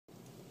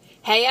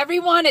Hey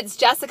everyone, it's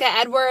Jessica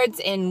Edwards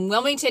in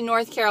Wilmington,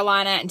 North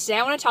Carolina, and today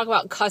I want to talk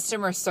about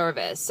customer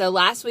service. So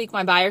last week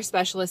my buyer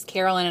specialist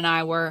Carolyn and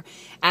I were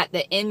at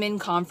the Inman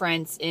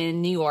conference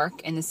in New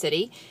York in the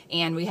city,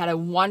 and we had a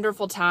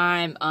wonderful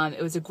time.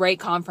 It was a great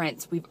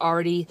conference. We've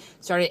already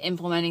started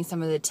implementing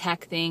some of the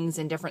tech things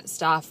and different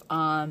stuff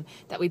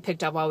that we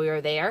picked up while we were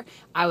there.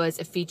 I was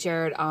a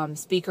featured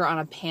speaker on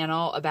a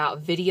panel about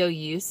video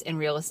use in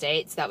real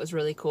estate, so that was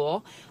really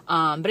cool.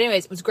 But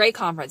anyways, it was a great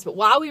conference. But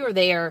while we were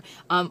there,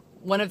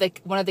 one of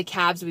the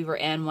cabs we were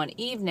in one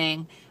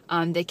evening,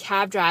 the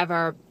cab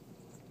driver,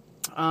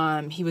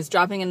 he was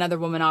dropping another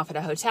woman off at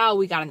a hotel.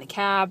 We got in the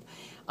cab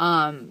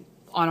on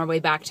our way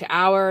back to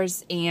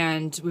ours,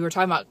 and we were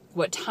talking about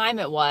what time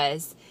it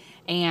was,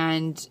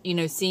 and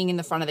seeing in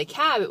the front of the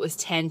cab it was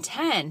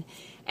 10:10,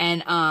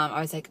 and I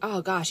was like,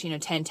 oh gosh,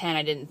 10:10.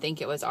 I didn't think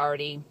it was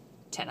already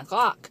 10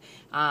 o'clock,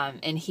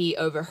 and he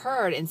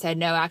overheard and said,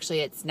 no,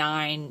 actually it's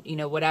 9,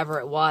 whatever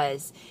it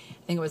was. I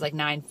think it was like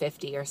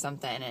 9:50 or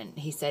something, and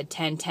he said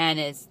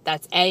 10:10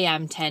 that's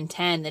AM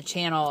 1010, the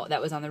channel that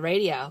was on the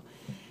radio.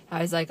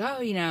 I was like,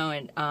 oh,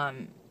 and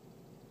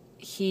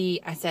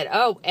I said,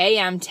 oh,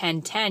 AM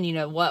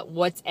 1010,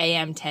 what's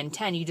AM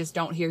 1010? You just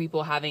don't hear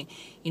people having,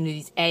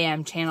 these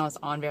AM channels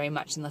on very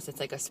much unless it's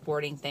like a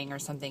sporting thing or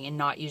something, and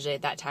not usually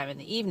at that time in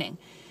the evening.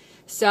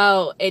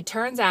 So it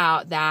turns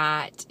out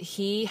that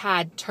he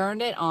had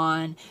turned it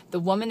on. The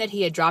woman that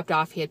he had dropped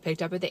off, he had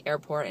picked up at the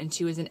airport, and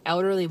she was an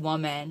elderly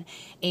woman.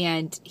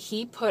 And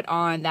he put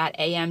on that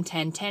AM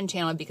 1010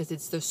 channel because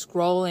it's the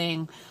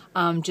scrolling,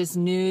 just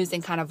news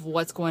and kind of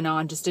what's going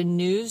on, just a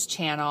news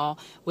channel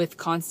with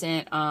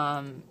constant,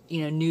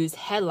 news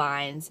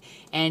headlines.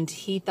 And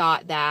he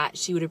thought that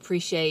she would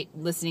appreciate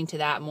listening to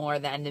that more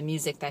than the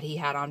music that he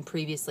had on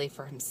previously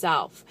for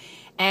himself.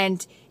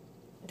 And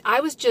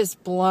I was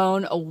just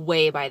blown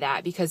away by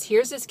that, because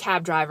here's this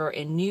cab driver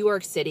in New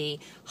York City,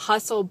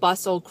 hustle,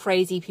 bustle,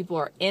 crazy. People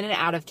are in and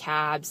out of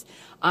cabs,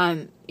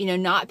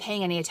 not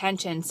paying any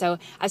attention. So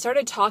I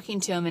started talking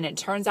to him, and it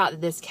turns out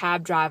that this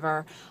cab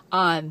driver,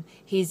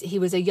 he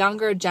was a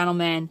younger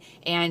gentleman,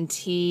 and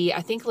he,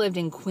 I think, lived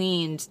in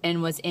Queens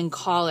and was in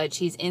college.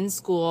 He's in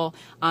school,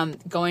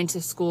 going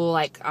to school,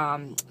 like,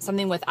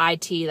 something with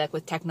IT, like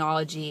with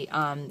technology,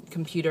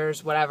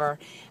 computers, whatever.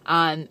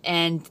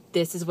 And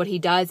this is what he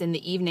does in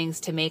the evenings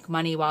to make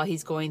money while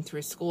he's going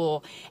through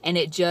school. And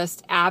it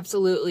just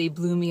absolutely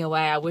blew me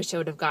away. I wish I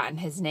would have gotten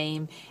his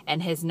name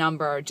and his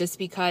number, just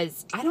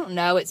because, I don't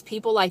know, it's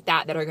people like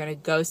that that are going to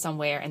go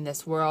somewhere in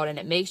this world. And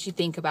it makes you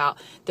think about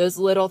those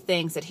little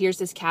things, that here's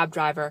this cab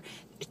driver.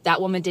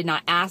 That woman did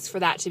not ask for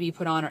that to be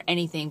put on or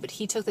anything, but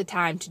he took the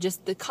time to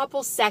just the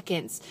couple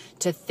seconds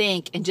to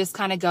think and just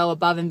kind of go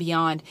above and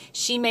beyond.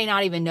 She may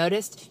not even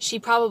notice. She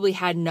probably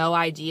had no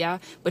idea,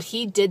 but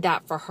he did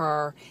that for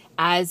her.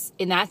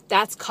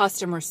 That's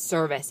customer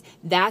service.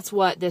 That's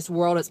what this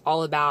world is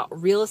all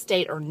about, real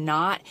estate or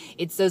not.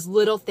 It's those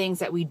little things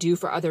that we do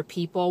for other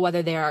people,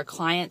 whether they're our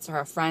clients or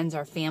our friends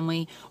or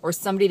family or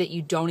somebody that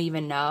you don't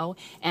even know.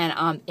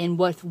 And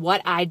with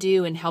what I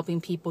do in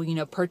helping people,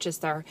 purchase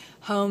their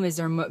home is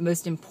their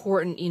most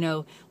important,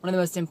 one of the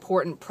most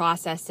important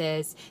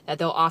processes that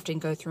they'll often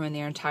go through in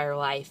their entire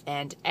life.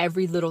 And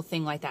every little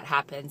thing like that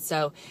happens.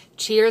 So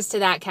cheers to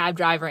that cab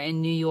driver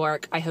in New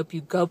York. I hope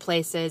you go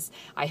places.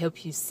 I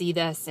hope you see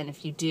this, and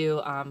if you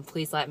do,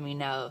 please let me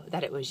know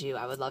that it was you.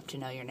 I would love to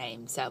know your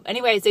name. So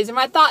anyways, these are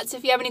my thoughts.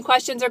 If you have any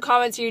questions or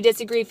comments or you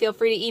disagree, feel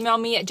free to email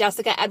me at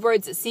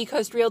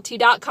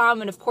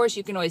jessicaedwards@seacoastrealty.com. And of course,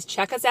 you can always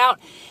check us out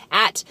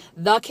at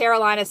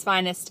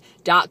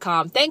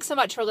thecarolinasfinest.com. Thanks so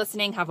much for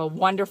listening. Have a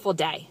wonderful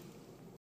day.